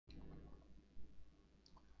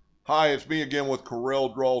Hi, it's me again with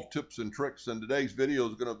Corel Draw Tips and Tricks, and today's video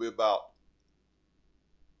is going to be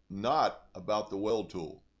not about the weld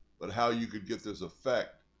tool, but how you could get this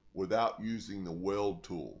effect without using the weld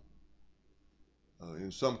tool.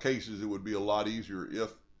 In some cases, it would be a lot easier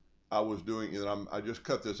if I was doing it. I just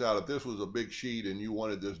cut this out. If this was a big sheet and you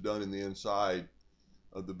wanted this done in the inside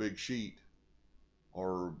of the big sheet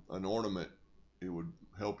or an ornament, it would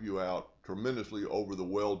help you out tremendously over the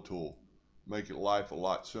weld tool, make it life a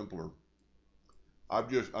lot simpler.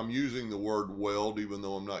 I'm using the word weld even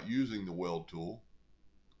though I'm not using the weld tool.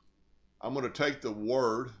 I'm going to take the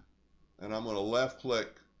word and I'm going to left click,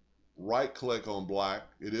 right click on black.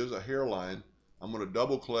 It is a hairline. I'm going to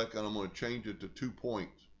double click and I'm going to change it to 2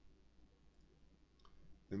 points.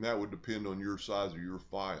 And that would depend on your size of your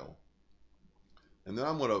file. And then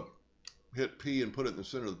I'm going to hit P and put it in the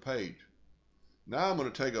center of the page. Now I'm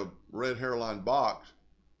going to take a red hairline box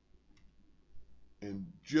and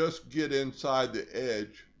just get inside the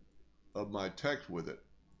edge of my text with it.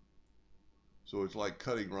 So it's like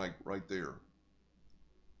cutting right there.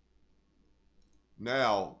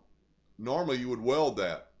 Now, normally you would weld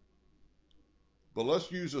that, but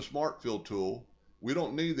let's use the Smart Fill tool. We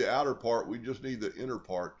don't need the outer part, we just need the inner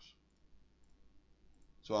parts.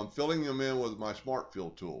 So I'm filling them in with my Smart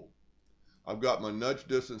Fill tool. I've got my nudge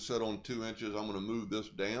distance set on 2 inches. I'm going to move this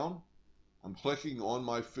down. I'm clicking on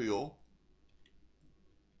my fill.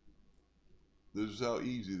 This is how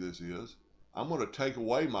easy this is. I'm going to take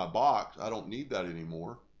away my box. I don't need that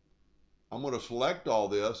anymore. I'm going to select all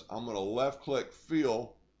this. I'm going to left click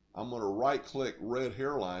fill. I'm going to right click red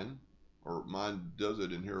hairline, or mine does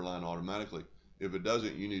it in hairline automatically. If it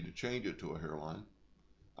doesn't, you need to change it to a hairline.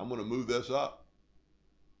 I'm going to move this up.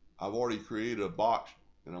 I've already created a box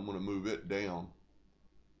and I'm going to move it down.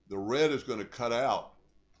 The red is going to cut out,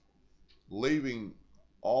 leaving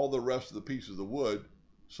all the rest of the pieces of wood,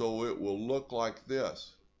 so it will look like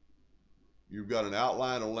this. You've got an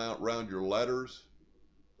outline around your letters.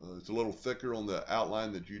 It's a little thicker on the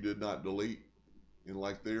outline that you did not delete. And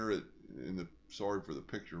like there, sorry for the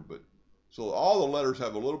picture, but so all the letters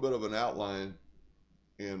have a little bit of an outline,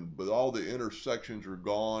 but all the intersections are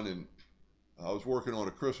gone. And I was working on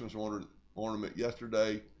a Christmas ornament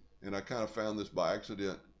yesterday, and I kind of found this by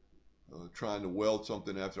accident, trying to weld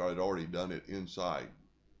something after I'd already done it inside.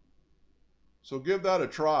 So give that a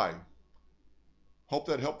try. Hope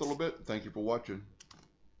that helped a little bit. Thank you for watching.